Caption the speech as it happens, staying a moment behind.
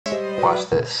Watch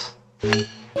this.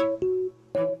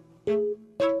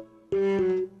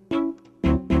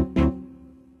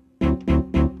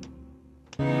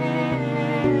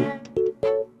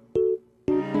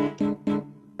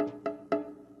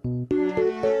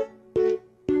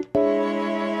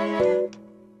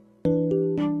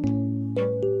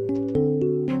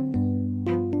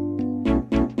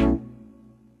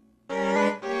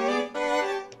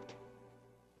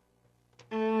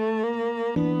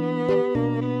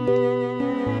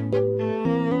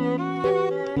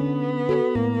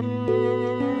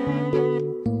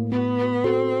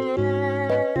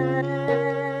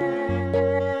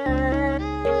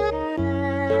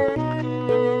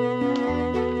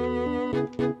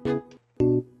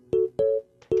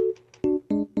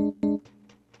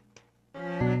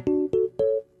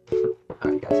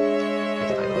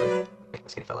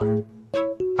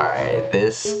 Alright,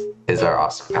 this is our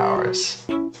awesome powers. I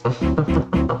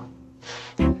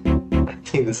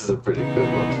think this is a pretty good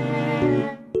one.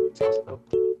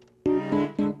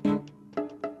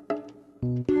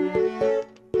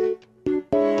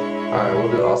 Alright,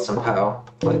 we'll do awesome pow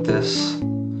like this.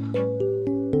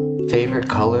 Favorite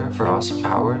color for awesome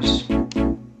powers?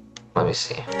 Let me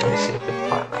see. Let me see if we can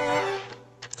find that.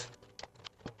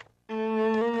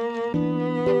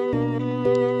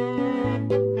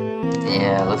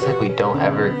 Yeah, it looks like we don't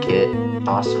ever get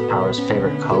Austin Powers'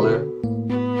 favorite color.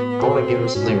 I want to give him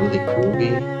something really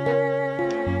groovy,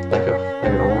 like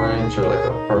an orange or like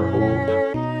a purple.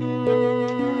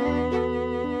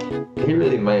 He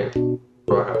really might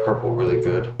rock a purple really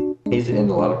good. He's in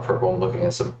a lot of purple. I'm looking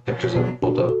at some pictures of him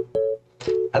pulled up.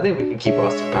 I think we can keep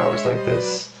Austin Powers like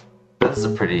this. This is a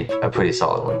pretty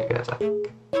solid one, you guys. I think.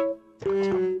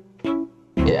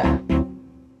 Yeah.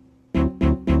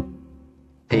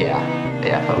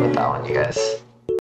 Yeah, I felt with that one, you guys.